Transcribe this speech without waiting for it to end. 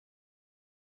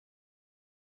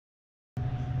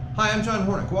Hi, I'm John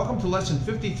Hornick. Welcome to lesson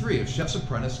 53 of Chef's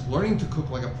Apprentice, learning to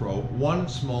cook like a pro, one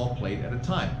small plate at a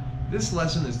time. This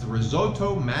lesson is the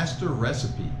risotto master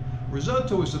recipe.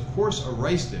 Risotto is of course a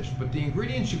rice dish, but the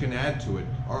ingredients you can add to it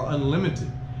are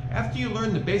unlimited. After you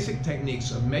learn the basic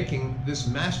techniques of making this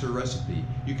master recipe,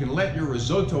 you can let your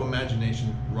risotto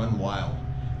imagination run wild.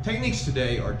 Techniques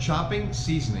today are chopping,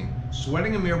 seasoning,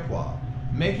 sweating a mirepoix,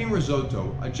 making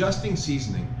risotto, adjusting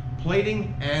seasoning,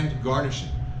 plating, and garnishing.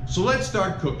 So let's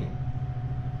start cooking.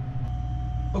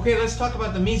 Okay, let's talk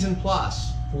about the mise en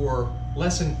place for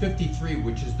lesson 53,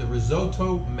 which is the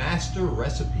risotto master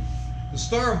recipe. The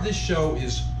star of this show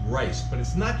is rice, but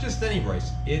it's not just any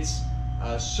rice. It's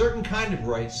a certain kind of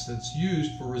rice that's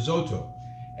used for risotto.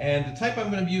 And the type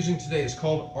I'm going to be using today is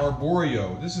called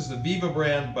arborio. This is the Viva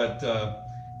brand, but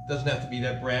doesn't have to be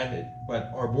that brand.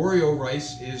 But arborio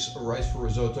rice is a rice for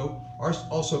risotto.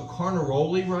 Also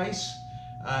carnaroli rice.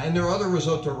 And there are other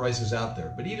risotto rices out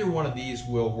there, but either one of these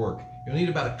will work. You'll need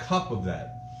about a cup of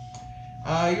that.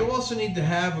 You'll also need to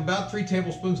have about 3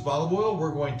 tablespoons of olive oil. We're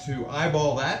going to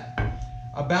eyeball that.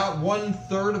 About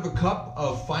 1/3 of a cup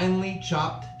of finely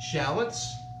chopped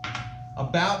shallots.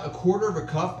 About 1/4 of a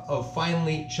cup of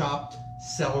finely chopped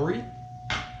celery.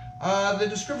 The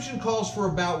description calls for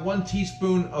about 1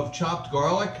 teaspoon of chopped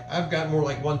garlic. I've got more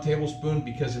like 1 tablespoon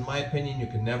because in my opinion you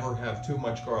can never have too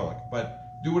much garlic. But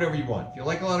do whatever you want. If you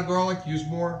like a lot of garlic, use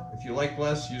more. If you like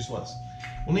less, use less.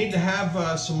 We'll need to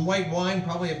have some white wine,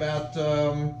 probably about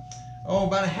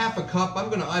about 1/2 cup. I'm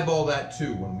going to eyeball that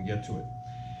too when we get to it.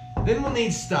 Then we'll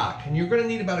need stock, and you're going to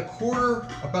need about a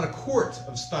quart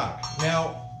of stock.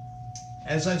 Now,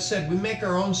 as I've said, we make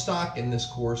our own stock in this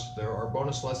course. There are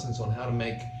bonus lessons on how to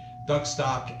make duck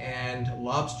stock and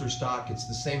lobster stock. It's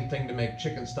the same thing to make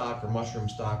chicken stock or mushroom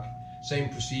stock. Same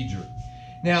procedure.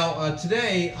 Now,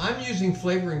 today I'm using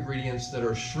flavor ingredients that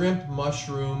are shrimp,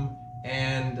 mushroom,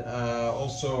 and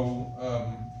also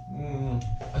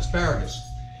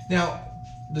asparagus. Now,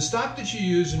 the stock that you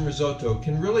use in risotto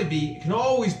can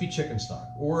always be chicken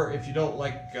stock, or if you don't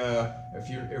like, if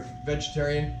you're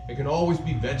vegetarian, it can always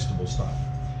be vegetable stock.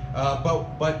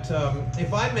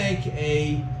 If I make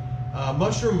a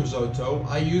mushroom risotto,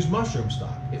 I use mushroom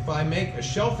stock. If I make a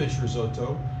shellfish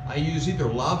risotto, I use either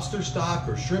lobster stock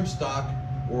or shrimp stock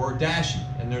or dashi,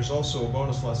 and there's also a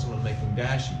bonus lesson on making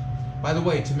dashi. By the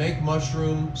way, to make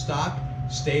mushroom stock,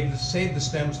 save the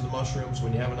stems of the mushrooms.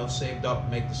 When you have enough saved up,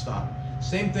 make the stock.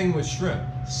 Same thing with shrimp.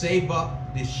 Save up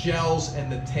the shells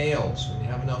and the tails. When you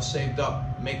have enough saved up,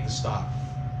 make the stock.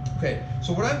 Okay,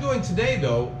 so what I'm doing today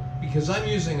though, because I'm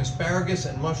using asparagus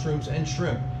and mushrooms and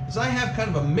shrimp, is I have kind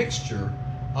of a mixture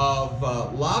of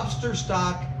lobster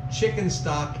stock, chicken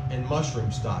stock, and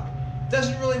mushroom stock.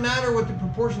 Doesn't really matter what the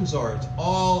proportions are. It's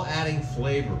all adding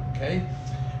flavor, okay?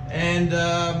 And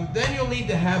then you'll need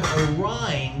to have a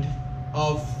rind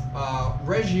of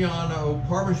Reggiano,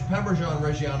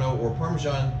 Parmigiano-Reggiano or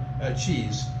Parmesan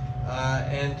cheese.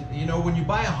 And you know, when you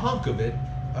buy a hunk of it,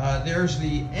 there's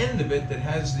the end of it that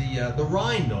has the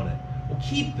rind on it. Well,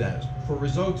 keep that for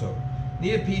risotto.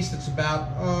 Need a piece that's about,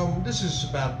 this is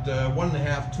about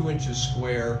 1.5 to 2 inches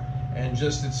square, and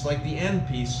it's like the end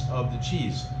piece of the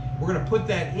cheese. We're going to put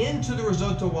that into the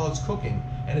risotto while it's cooking,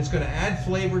 and it's going to add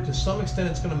flavor. To some extent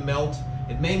it's going to melt.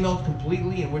 It may melt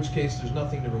completely, in which case there's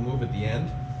nothing to remove at the end.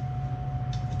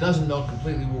 If it doesn't melt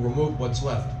completely, we'll remove what's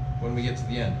left when we get to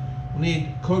the end. We'll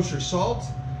need kosher salt,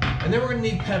 and then we're going to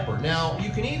need pepper. Now, you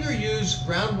can either use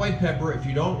ground white pepper if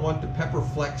you don't want the pepper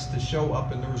flecks to show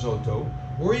up in the risotto,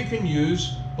 or you can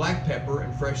use black pepper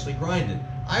and freshly grinded.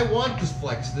 I want the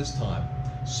flecks this time,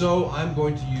 so I'm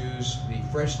going to use the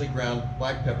freshly ground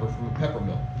black pepper from a pepper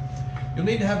mill. You'll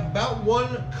need to have about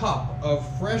 1 cup of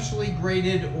freshly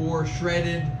grated or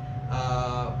shredded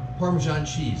Parmesan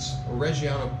cheese, or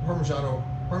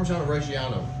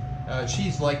Parmigiano-Reggiano,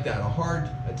 cheese like that, a hard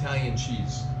Italian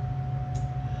cheese.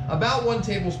 About 1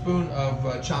 tablespoon of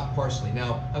chopped parsley.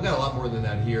 Now, I've got a lot more than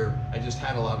that here. I just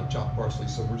had a lot of chopped parsley,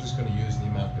 so we're just going to use the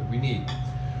amount that we need.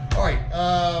 All right,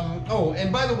 oh,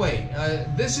 and by the way,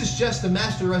 this is just a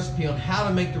master recipe on how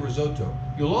to make the risotto.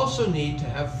 You'll also need to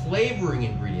have flavoring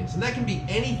ingredients, and that can be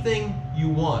anything you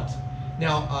want.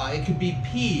 Now, it could be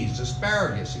peas,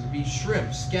 asparagus, it could be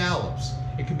shrimp, scallops,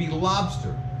 it could be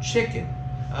lobster, chicken.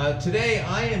 Today,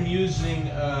 I am using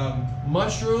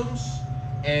mushrooms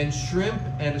and shrimp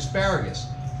and asparagus.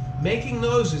 Making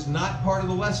those is not part of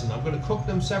the lesson. I'm going to cook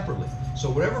them separately. So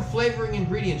whatever flavoring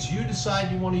ingredients you decide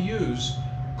you want to use,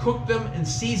 cook them and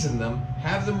season them,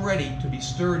 have them ready to be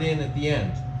stirred in at the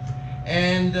end.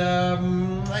 And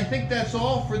I think that's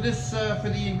all for this, for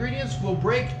the ingredients. We'll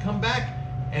break, come back,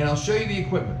 and I'll show you the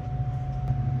equipment.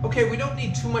 Okay, we don't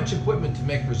need too much equipment to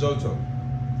make risotto.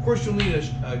 Of course, you'll need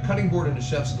a cutting board and a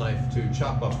chef's knife to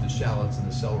chop up the shallots and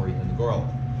the celery and the garlic.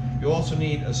 You'll also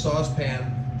need a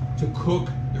saucepan to cook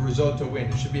the risotto in.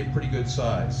 It should be a pretty good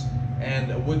size.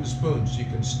 And a wooden spoon so you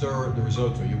can stir the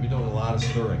risotto. You'll be doing a lot of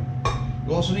stirring.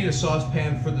 You'll also need a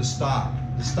saucepan for the stock.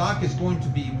 The stock is going to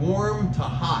be warm to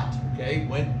hot, okay?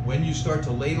 When you start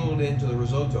to ladle it into the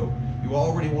risotto, you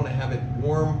already want to have it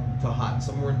warm to hot,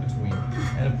 somewhere in between.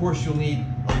 And of course, you'll need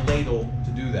a ladle to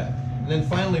do that. And then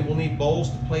finally, we'll need bowls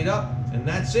to plate up, and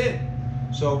that's it.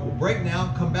 So we'll break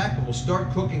now, come back, and we'll start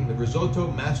cooking the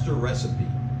risotto master recipe.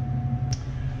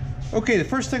 Okay, the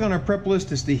first thing on our prep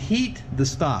list is to heat the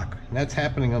stock. That's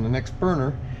happening on the next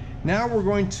burner. Now we're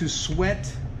going to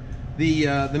sweat the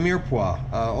mirepoix.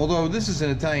 Although this is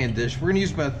an Italian dish, we're going to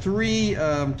use about 3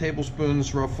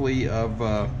 tablespoons roughly of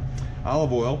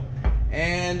olive oil.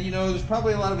 And you know, there's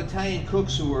probably a lot of Italian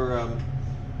cooks who are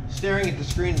staring at the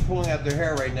screen and pulling out their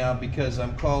hair right now because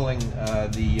I'm calling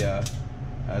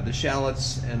the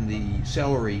shallots and the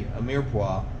celery a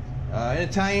mirepoix. In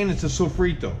Italian, it's a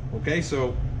sofrito. Okay,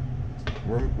 so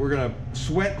we're gonna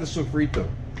sweat the sofrito.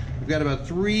 We've got about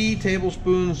 3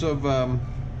 tablespoons of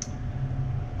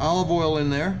olive oil in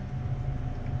there.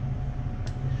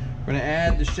 We're gonna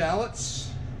add the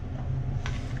shallots,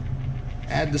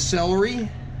 add the celery,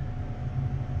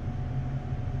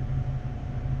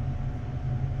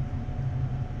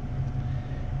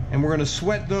 and we're going to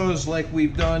sweat those like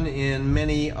we've done in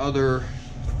many other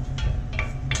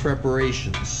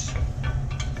preparations.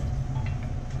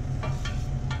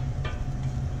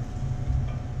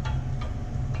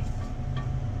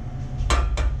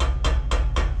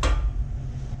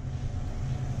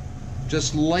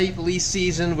 Just lightly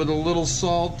seasoned with a little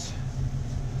salt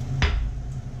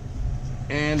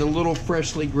and a little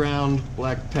freshly ground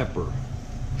black pepper.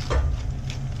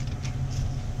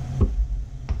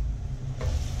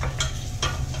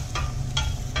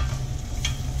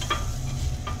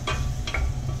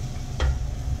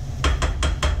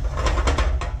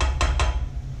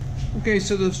 Okay,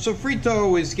 so the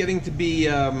sofrito is getting to be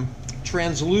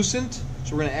translucent,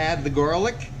 so we're going to add the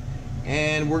garlic,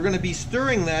 and we're going to be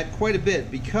stirring that quite a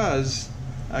bit because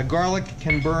garlic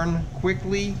can burn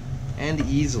quickly and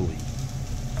easily.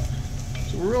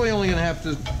 So we're really only going to have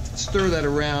to stir that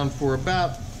around for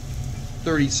about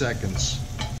 30 seconds.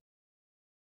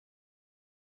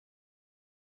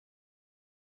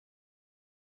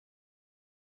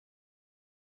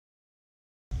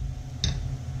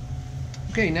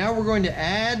 Okay, now we're going to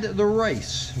add the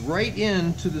rice right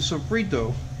into the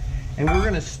sofrito, and we're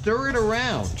going to stir it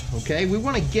around, okay? We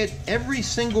want to get every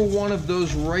single one of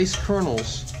those rice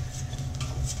kernels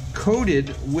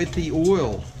coated with the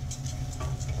oil.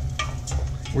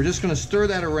 We're just going to stir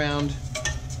that around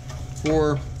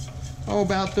for,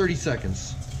 about 30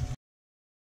 seconds.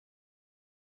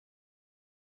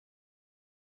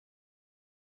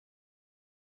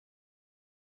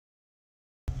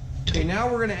 Okay, now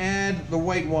we're going to add the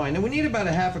white wine. Now we need about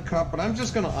a half a cup, but I'm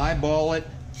just going to eyeball it,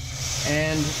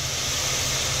 and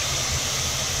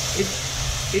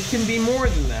it can be more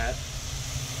than that.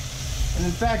 And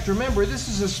in fact, remember, this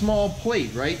is a small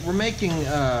plate, right? We're making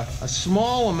a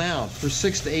small amount for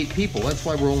 6 to 8 people. That's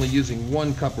why we're only using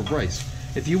 1 cup of rice.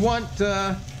 If you want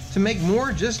to make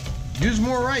more, just use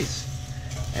more rice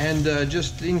and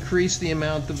just increase the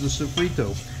amount of the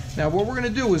sofrito. Now what we're going to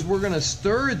do is we're going to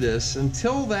stir this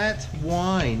until that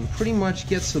wine pretty much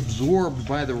gets absorbed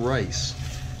by the rice.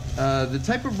 The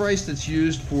type of rice that's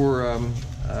used for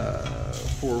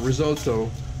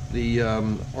risotto, the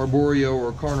arborio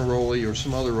or carnaroli or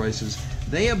some other rices,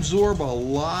 they absorb a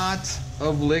lot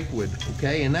of liquid,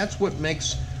 okay? And that's what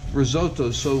makes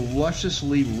risotto so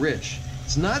lusciously rich.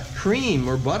 It's not cream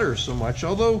or butter so much,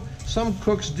 although some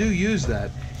cooks do use that.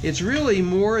 It's really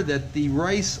more that the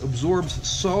rice absorbs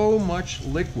so much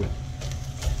liquid.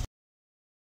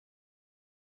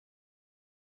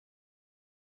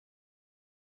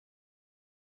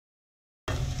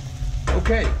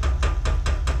 Okay,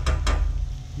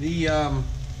 the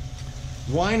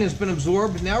wine has been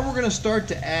absorbed. Now we're going to start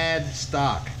to add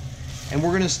stock. And we're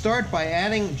going to start by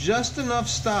adding just enough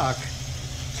stock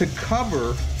to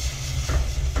cover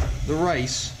the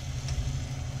rice.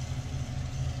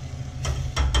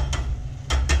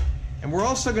 And we're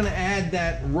also going to add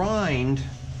that rind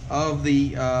of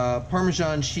the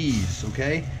Parmesan cheese,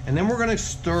 okay? And then we're going to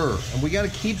stir, and we got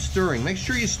to keep stirring. Make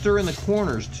sure you stir in the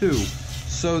corners too,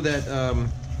 so that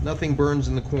nothing burns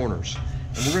in the corners.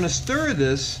 And we're going to stir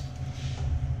this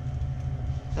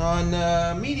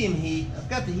on medium heat. I've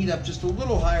got the heat up just a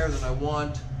little higher than I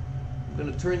want. I'm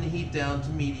going to turn the heat down to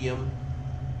medium.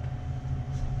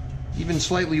 Even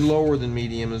slightly lower than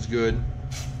medium is good.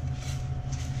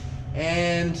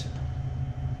 And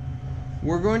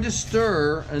we're going to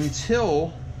stir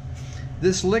until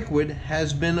this liquid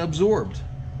has been absorbed.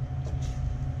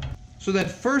 So that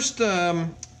first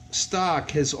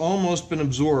stock has almost been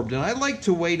absorbed, and I like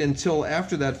to wait until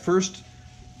after that first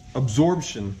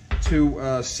absorption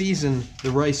to season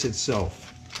the rice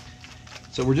itself.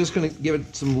 So we're just going to give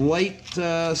it some light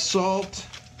salt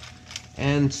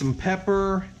and some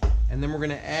pepper, and then we're going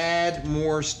to add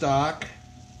more stock.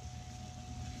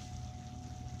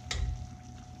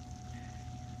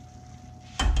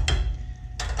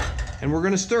 And we're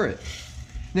going to stir it.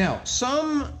 Now,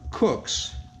 some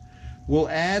cooks will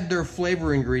add their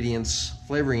flavoring ingredients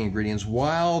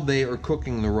while they are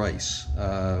cooking the rice.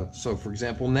 So for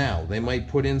example, now they might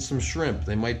put in some shrimp,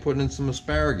 they might put in some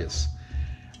asparagus.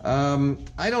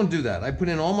 I don't do that. I put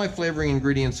in all my flavoring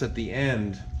ingredients at the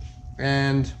end,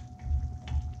 and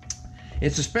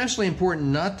it's especially important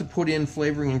not to put in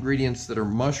flavoring ingredients that are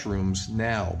mushrooms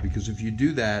now, because if you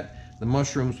do that, the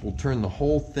mushrooms will turn the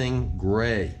whole thing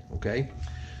gray, okay?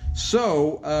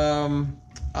 So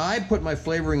I put my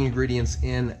flavoring ingredients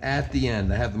in at the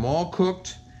end. I have them all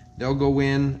cooked. They'll go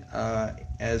in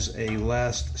as a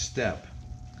last step.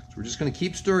 So we're just going to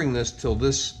keep stirring this till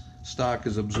this stock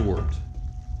is absorbed.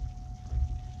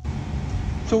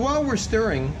 So while we're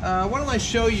stirring, why don't I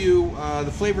show you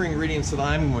the flavoring ingredients that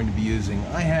I'm going to be using.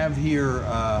 I have here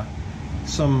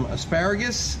some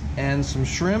asparagus and some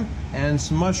shrimp and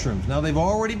some mushrooms. Now they've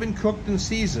already been cooked and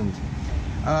seasoned.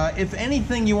 If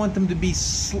anything, you want them to be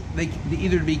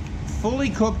either to be fully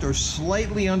cooked or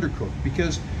slightly undercooked,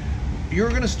 because you're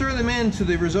going to stir them into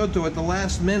the risotto at the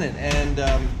last minute, and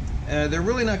they're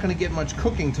really not going to get much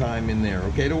cooking time in there.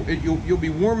 Okay, you'll be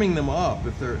warming them up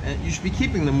if they're. And you should be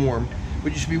keeping them warm,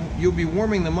 but you'll be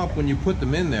warming them up when you put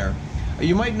them in there.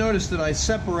 You might notice that I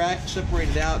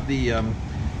separated out the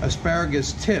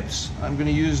asparagus tips. I'm going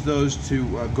to use those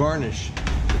to garnish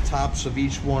the tops of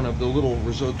each one of the little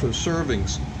risotto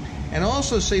servings. And I'll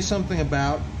also say something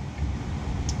about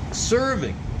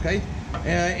serving, okay?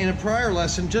 In a prior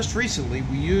lesson, just recently,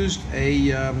 we used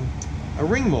a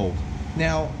ring mold.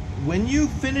 Now, when you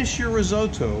finish your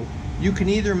risotto, you can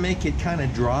either make it kind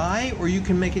of dry or you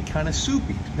can make it kind of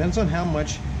soupy. Depends on how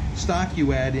much stock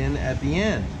you add in at the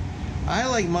end. I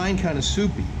like mine kind of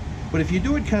soupy. But if you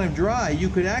do it kind of dry, you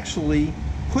could actually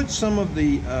put some of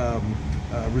the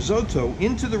risotto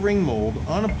into the ring mold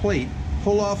on a plate,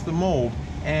 pull off the mold,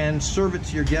 and serve it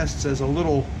to your guests as a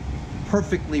little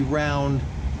perfectly round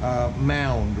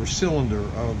mound or cylinder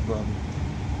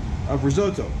of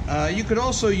risotto. You could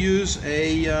also use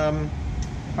a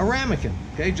ramekin.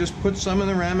 Okay, just put some in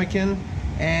the ramekin,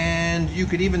 and you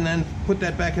could even then put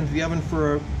that back into the oven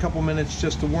for a couple minutes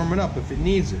just to warm it up if it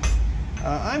needs it.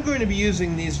 I'm going to be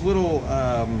using these little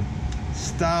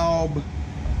Staub,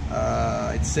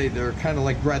 I'd say they're kind of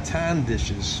like gratin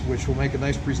dishes, which will make a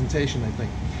nice presentation, I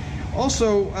think.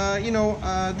 Also,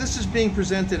 this is being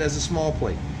presented as a small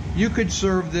plate. You could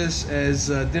serve this as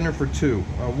dinner for two.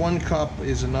 1 cup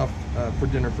is enough for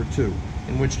dinner for two,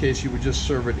 in which case you would just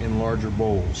serve it in larger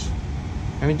bowls.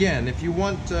 And again, if you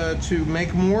want to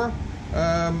make more,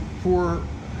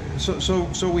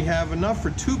 so we have enough for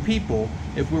 2 people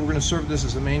if we were going to serve this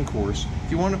as a main course.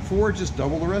 If you want it 4, just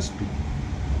double the recipe.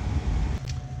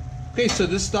 Okay, so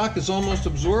this stock is almost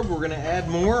absorbed. We're going to add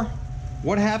more.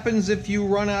 What happens if you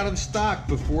run out of stock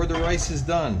before the rice is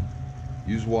done?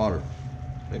 Use water.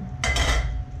 Okay.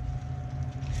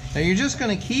 Now you're just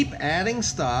going to keep adding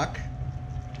stock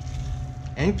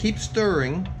and keep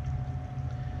stirring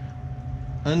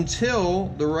until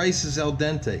the rice is al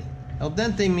dente. Al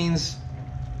dente means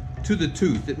to the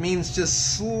tooth. It means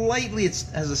just slightly, it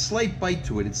has a slight bite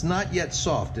to it. It's not yet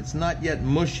soft. It's not yet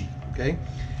mushy, okay?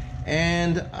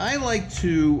 And I like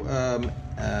to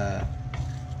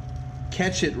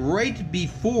catch it right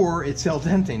before it's al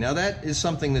dente. Now that is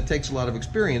something that takes a lot of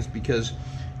experience, because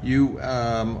you're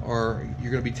going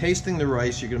to be tasting the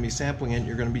rice, you're going to be sampling it,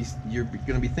 you're going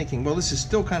to be thinking, well, this is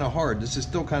still kind of hard, this is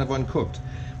still kind of uncooked.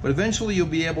 But eventually you'll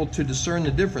be able to discern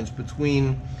the difference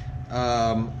between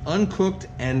uncooked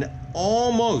and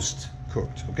almost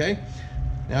cooked, okay?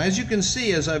 Now, as you can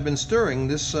see, as I've been stirring,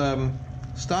 this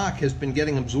stock has been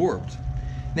getting absorbed.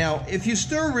 Now, if you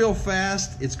stir real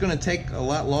fast, it's going to take a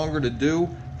lot longer to do.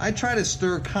 I try to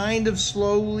stir kind of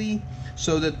slowly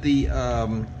so that the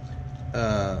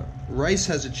rice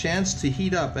has a chance to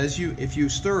heat up. If you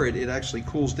stir it, it actually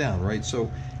cools down, right? So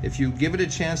if you give it a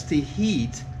chance to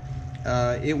heat,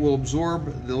 it will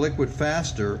absorb the liquid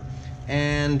faster.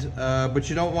 And but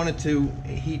you don't want it to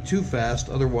heat too fast,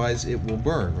 otherwise it will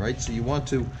burn, right? So you want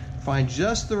to find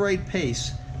just the right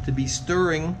pace to be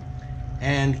stirring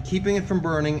and keeping it from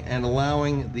burning and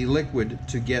allowing the liquid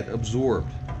to get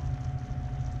absorbed.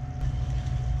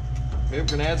 Okay, we're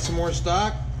gonna add some more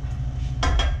stock.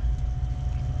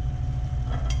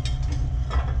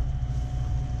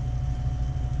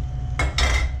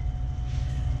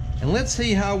 And let's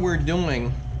see how we're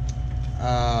doing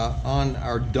on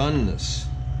our doneness.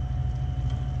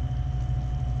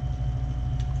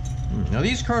 Now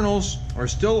these kernels are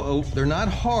still, they're not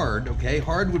hard, okay?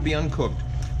 Hard would be uncooked.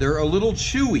 They're a little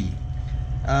chewy.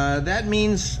 That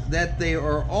means that they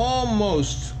are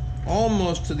almost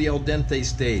to the al dente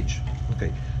stage.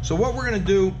 Okay, so what we're gonna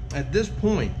do at this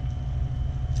point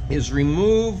is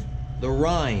remove the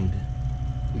rind.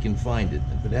 We can find it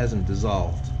if it hasn't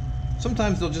dissolved.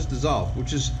 Sometimes they'll just dissolve,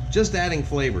 which is just adding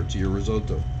flavor to your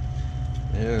risotto.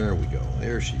 There we go,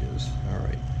 there she is, all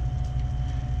right.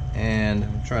 And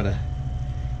I'm try to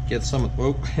get some of,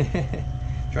 oh,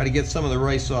 try to get some of the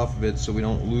rice off of it so we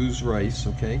don't lose rice.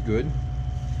 Okay, good.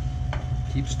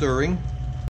 Keep stirring.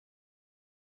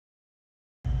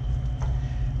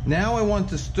 Now I want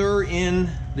to stir in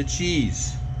the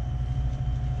cheese.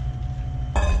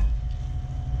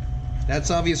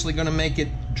 That's obviously going to make it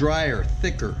drier,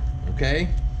 thicker, okay?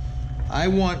 I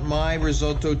want my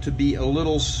risotto to be a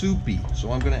little soupy,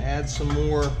 so I'm going to add some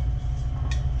more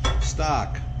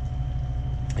stock.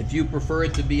 If you prefer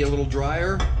it to be a little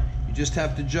drier, you just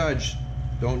have to judge.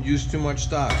 Don't use too much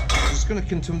stock. It's going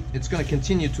to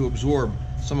continue to absorb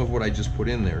some of what I just put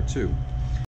in there too.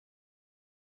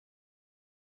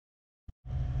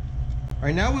 All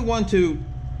right, now we want to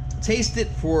taste it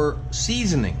for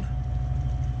seasoning.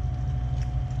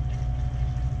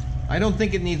 I don't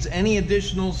think it needs any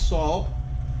additional salt.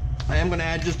 I am going to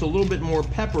add just a little bit more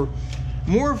pepper,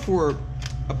 more for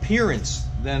appearance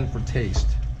than for taste.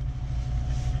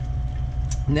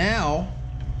 Now,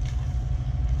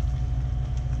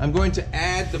 I'm going to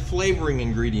add the flavoring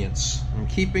ingredients. I'm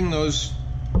keeping those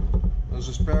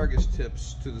asparagus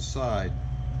tips to the side.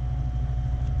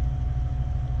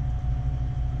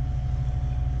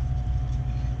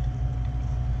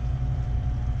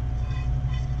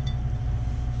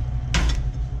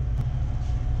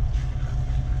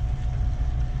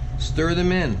 Stir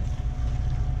them in.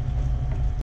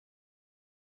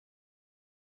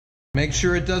 Make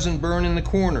sure it doesn't burn in the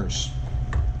corners.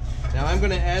 Now I'm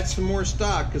going to add some more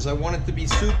stock because I want it to be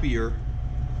soupier.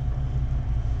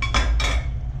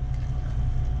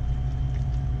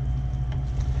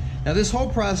 Now this whole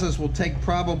process will take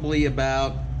probably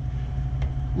about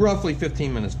roughly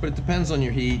 15 minutes, but it depends on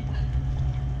your heat.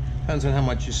 Depends on how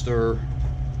much you stir.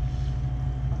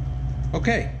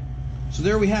 Okay, so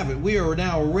there we have it. We are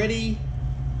now ready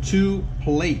to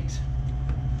plate.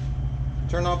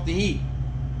 Turn off the heat.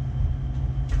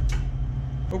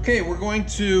 Okay, we're going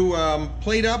to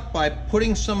plate up by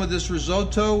putting some of this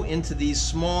risotto into these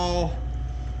small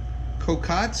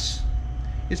cocottes.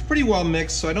 It's pretty well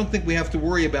mixed, so I don't think we have to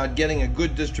worry about getting a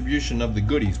good distribution of the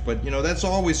goodies, but you know, that's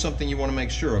always something you want to make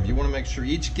sure of. You want to make sure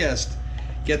each guest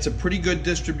gets a pretty good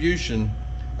distribution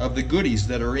of the goodies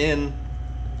that are in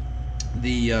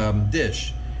the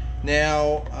dish.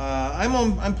 Now,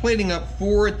 I'm plating up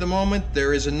 4 at the moment.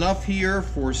 There is enough here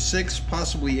for 6,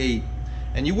 possibly 8.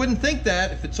 And you wouldn't think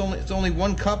that if it's only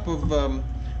 1 cup of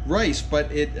rice,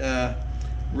 but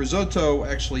risotto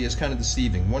actually is kind of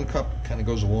deceiving. 1 cup kind of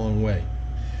goes a long way.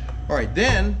 All right,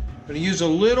 then I'm going to use a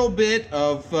little bit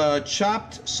of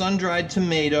chopped sun-dried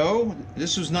tomato.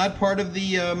 This was not part of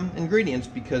the ingredients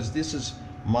because this is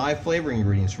my flavoring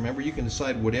ingredients. Remember, you can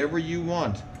decide whatever you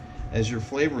want as your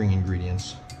flavoring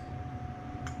ingredients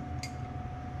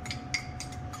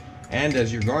and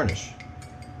as your garnish.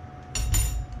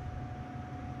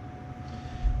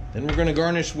 Then we're going to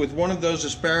garnish with one of those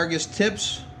asparagus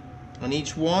tips on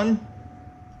each one.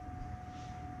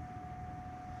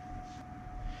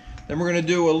 Then we're going to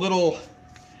do a little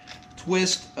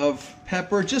twist of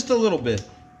pepper, just a little bit.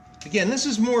 Again, this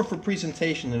is more for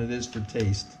presentation than it is for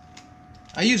taste.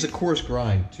 I use a coarse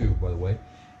grind too, by the way.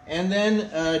 And then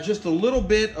just a little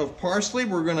bit of parsley.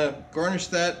 We're going to garnish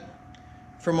that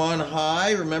from on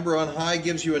high. Remember, on high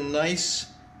gives you a nice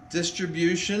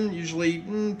distribution, usually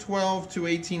 12 to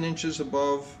 18 inches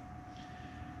above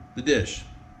the dish.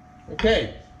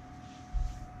 Okay.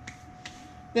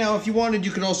 Now, if you wanted,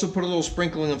 you could also put a little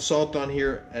sprinkling of salt on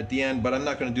here at the end, but I'm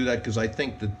not going to do that because I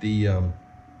think that the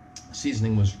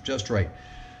seasoning was just right.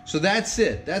 So that's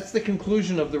it. That's the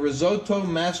conclusion of the risotto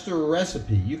master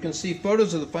recipe. You can see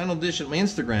photos of the final dish at my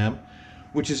Instagram,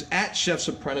 which is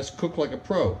 @ChefsApprentice, Cook Like a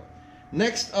Pro.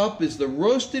 Next up is the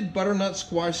roasted butternut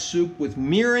squash soup with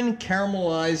mirin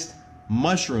caramelized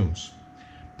mushrooms.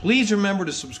 Please remember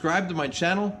to subscribe to my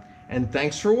channel, and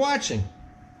thanks for watching.